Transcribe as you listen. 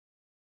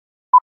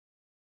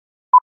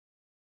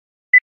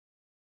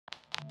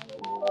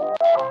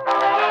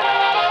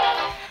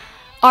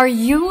Are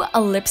you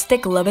a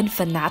lipstick-loving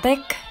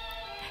fanatic?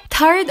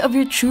 Tired of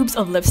your tubes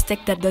of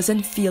lipstick that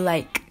doesn't feel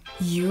like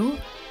you?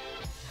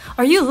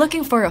 Are you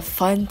looking for a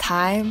fun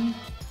time?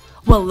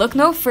 Well, look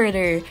no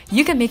further.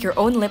 You can make your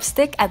own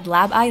lipstick at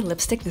Lab Eye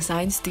Lipstick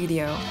Design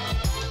Studio.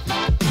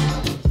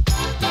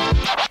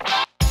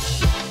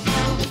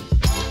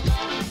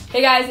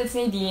 Hey guys, it's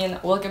Nadine.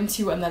 Welcome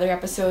to another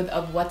episode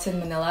of What's in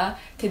Manila.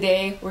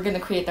 Today, we're gonna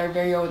create our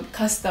very own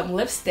custom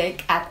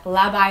lipstick at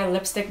Lab Eye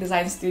Lipstick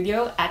Design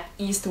Studio at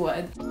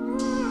Eastwood.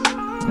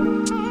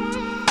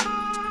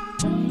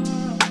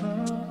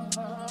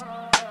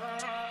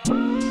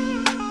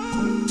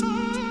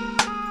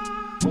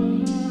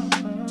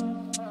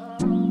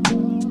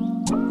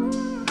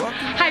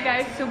 Hi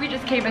guys, so we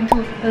just came into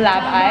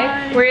Lab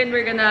Eye, wherein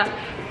we're gonna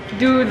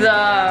do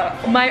the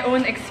my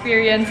own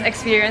experience.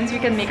 We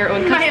can make our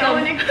own custom. My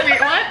own experience.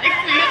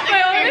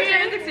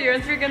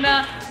 We're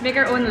gonna make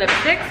our own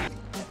lipsticks.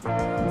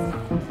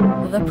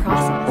 The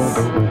process.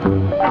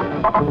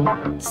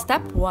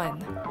 Step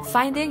 1.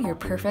 Finding your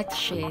perfect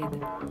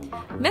shade.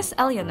 Miss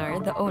Eleanor,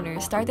 the owner,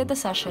 started the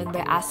session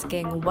by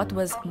asking what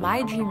was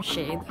my dream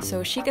shade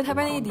so she could have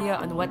an idea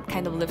on what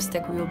kind of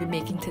lipstick we will be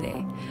making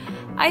today.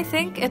 I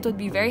think it would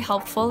be very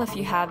helpful if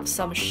you have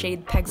some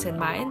shade pegs in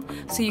mind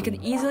so you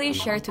can easily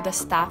share to the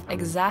staff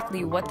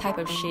exactly what type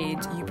of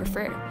shades you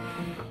prefer.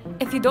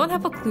 If you don't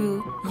have a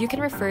clue, you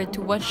can refer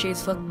to what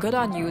shades look good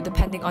on you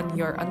depending on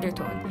your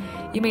undertone.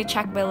 You may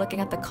check by looking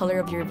at the color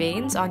of your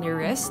veins on your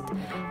wrist.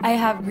 I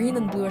have green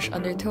and bluish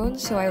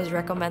undertones, so I was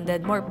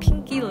recommended more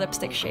pinky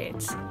lipstick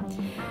shades.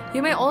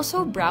 You may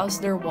also browse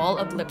their wall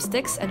of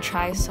lipsticks and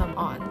try some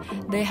on.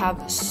 They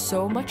have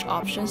so much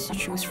options to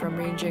choose from,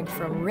 ranging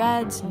from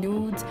reds,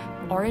 nudes,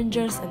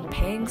 oranges, and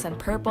pinks, and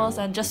purples,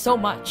 and just so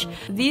much.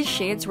 These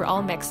shades were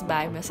all mixed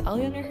by Miss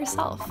Eleanor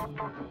herself.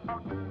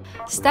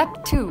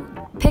 Step 2.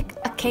 Pick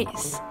a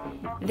case.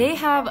 They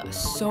have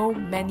so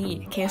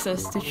many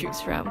cases to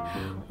choose from.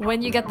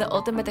 When you get the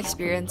Ultimate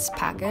Experience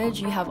package,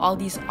 you have all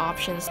these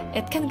options.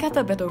 It can get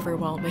a bit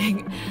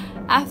overwhelming.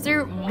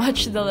 After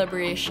much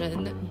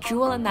deliberation,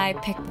 Jewel and I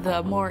picked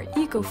the more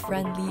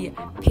eco-friendly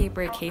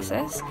paper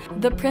cases.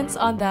 The prints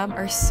on them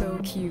are so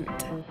cute.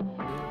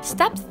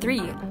 Step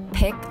 3.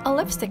 Pick a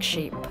lipstick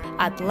shape.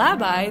 At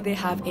Lab Eye, they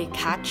have a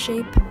cat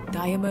shape,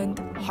 diamond,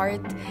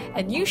 heart,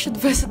 and you should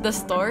visit the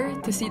store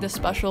to see the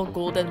special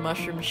golden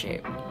mushroom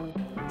shape.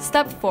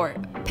 Step 4.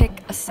 Pick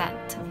a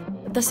scent.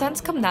 The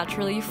scents come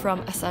naturally from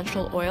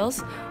essential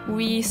oils.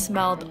 We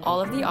smelled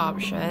all of the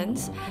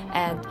options,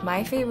 and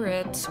my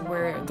favorites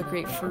were the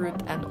grapefruit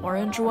and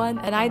orange one,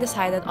 and I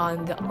decided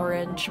on the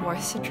orange, more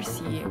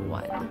citrusy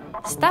one.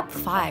 Step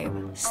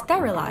 5.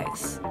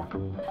 Sterilize.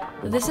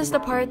 This is the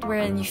part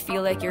wherein you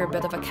feel like you're a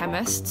bit of a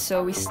chemist,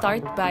 so we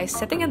start by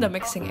sitting in the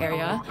mixing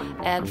area,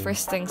 and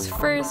first things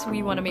first,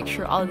 we want to make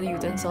sure all the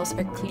utensils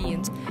are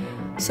clean.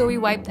 So we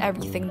wiped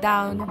everything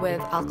down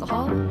with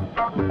alcohol.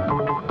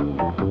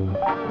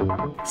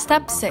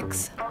 Step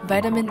 6.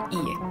 Vitamin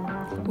E.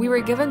 We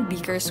were given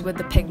beakers with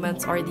the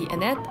pigments already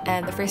in it,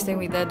 and the first thing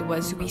we did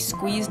was we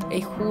squeezed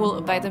a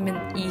whole vitamin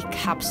E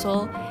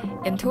capsule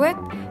into it.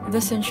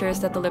 This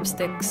ensures that the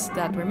lipsticks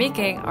that we're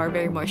making are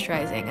very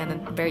moisturizing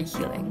and very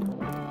healing.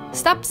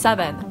 Step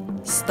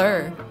 7.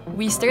 Stir.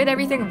 We stirred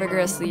everything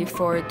vigorously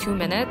for 2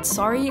 minutes.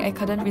 Sorry, I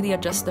couldn't really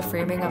adjust the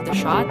framing of the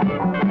shot.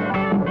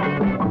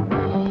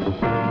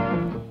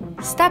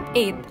 Step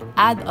 8.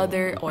 Add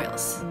other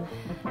oils.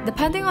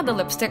 Depending on the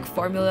lipstick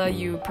formula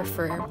you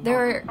prefer,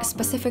 there are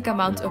specific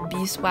amounts of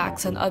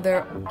beeswax and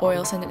other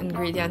oils and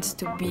ingredients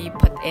to be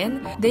put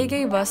in. They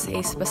gave us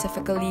a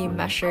specifically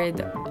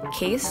measured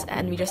case,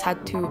 and we just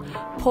had to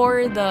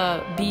pour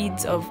the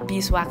beads of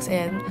beeswax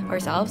in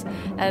ourselves,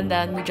 and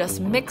then we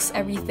just mix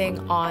everything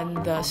on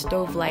the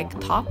stove-like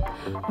top,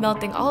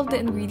 melting all of the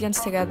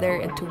ingredients together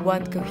into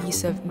one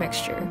cohesive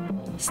mixture.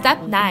 Step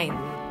 9.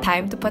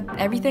 Time to put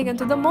everything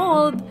into the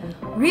mold.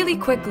 Really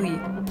quickly,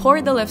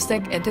 pour the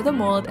lipstick into the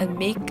mold and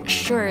make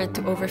sure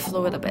to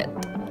overflow it a bit.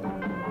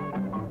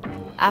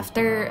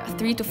 After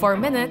 3 to 4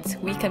 minutes,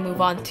 we can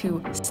move on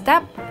to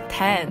Step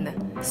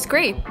 10.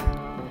 Scrape.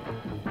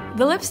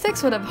 The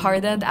lipsticks would have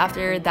hardened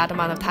after that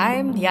amount of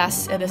time.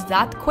 Yes, it is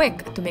that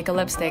quick to make a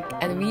lipstick,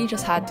 and we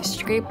just had to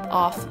scrape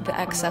off the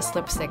excess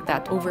lipstick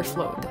that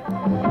overflowed.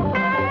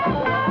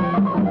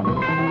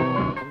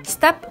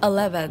 Step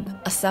 11.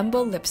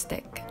 Assemble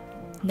lipstick.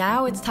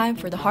 Now it's time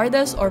for the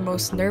hardest or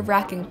most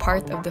nerve-wracking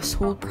part of this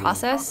whole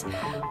process,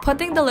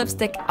 putting the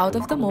lipstick out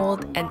of the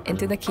mold and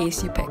into the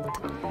case you picked.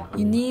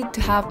 You need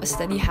to have a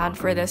steady hand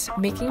for this,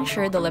 making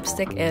sure the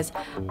lipstick is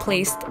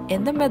placed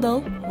in the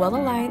middle, well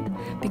aligned,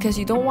 because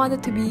you don't want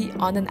it to be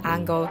on an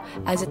angle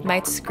as it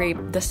might scrape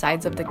the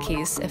sides of the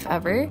case if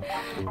ever.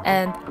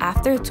 And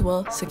after it's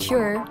well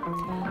secure,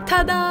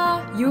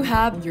 tada! You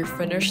have your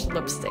finished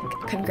lipstick.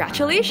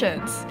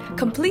 Congratulations!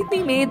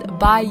 Completely made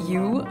by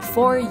you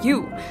for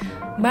you.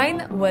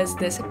 Mine was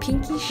this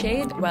pinky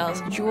shade, while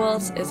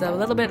Jewel's is a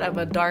little bit of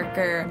a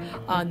darker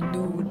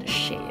nude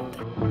shade.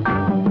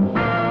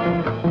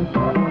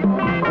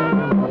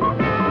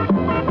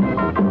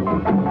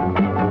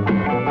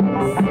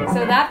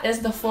 that is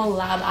the full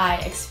lab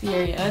eye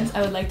experience.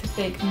 I would like to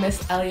thank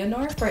Miss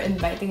Eleanor for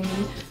inviting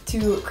me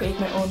to create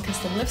my own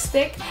custom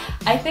lipstick.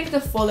 I think the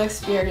full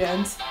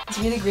experience is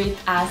really great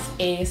as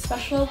a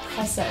special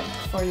present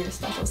for your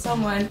special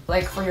someone,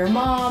 like for your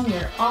mom,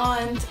 your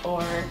aunt,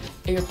 or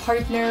your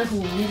partner who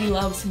really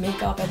loves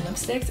makeup and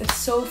lipsticks. It's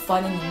so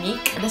fun and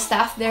unique. The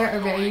staff there are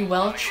very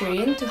well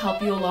trained to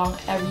help you along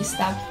every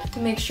step to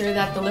make sure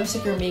that the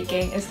lipstick you're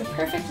making is the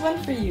perfect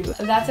one for you.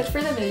 That's it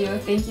for the video.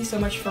 Thank you so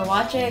much for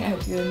watching. I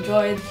hope you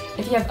enjoyed.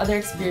 If you have other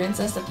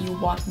experiences that you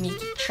want me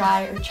to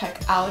try or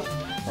check out,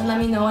 then let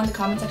me know in the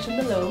comment section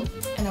below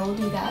and I will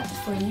do that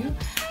for you.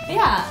 But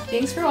yeah,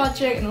 thanks for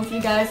watching and I'll see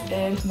you guys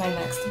in my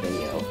next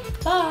video.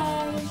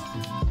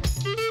 Bye!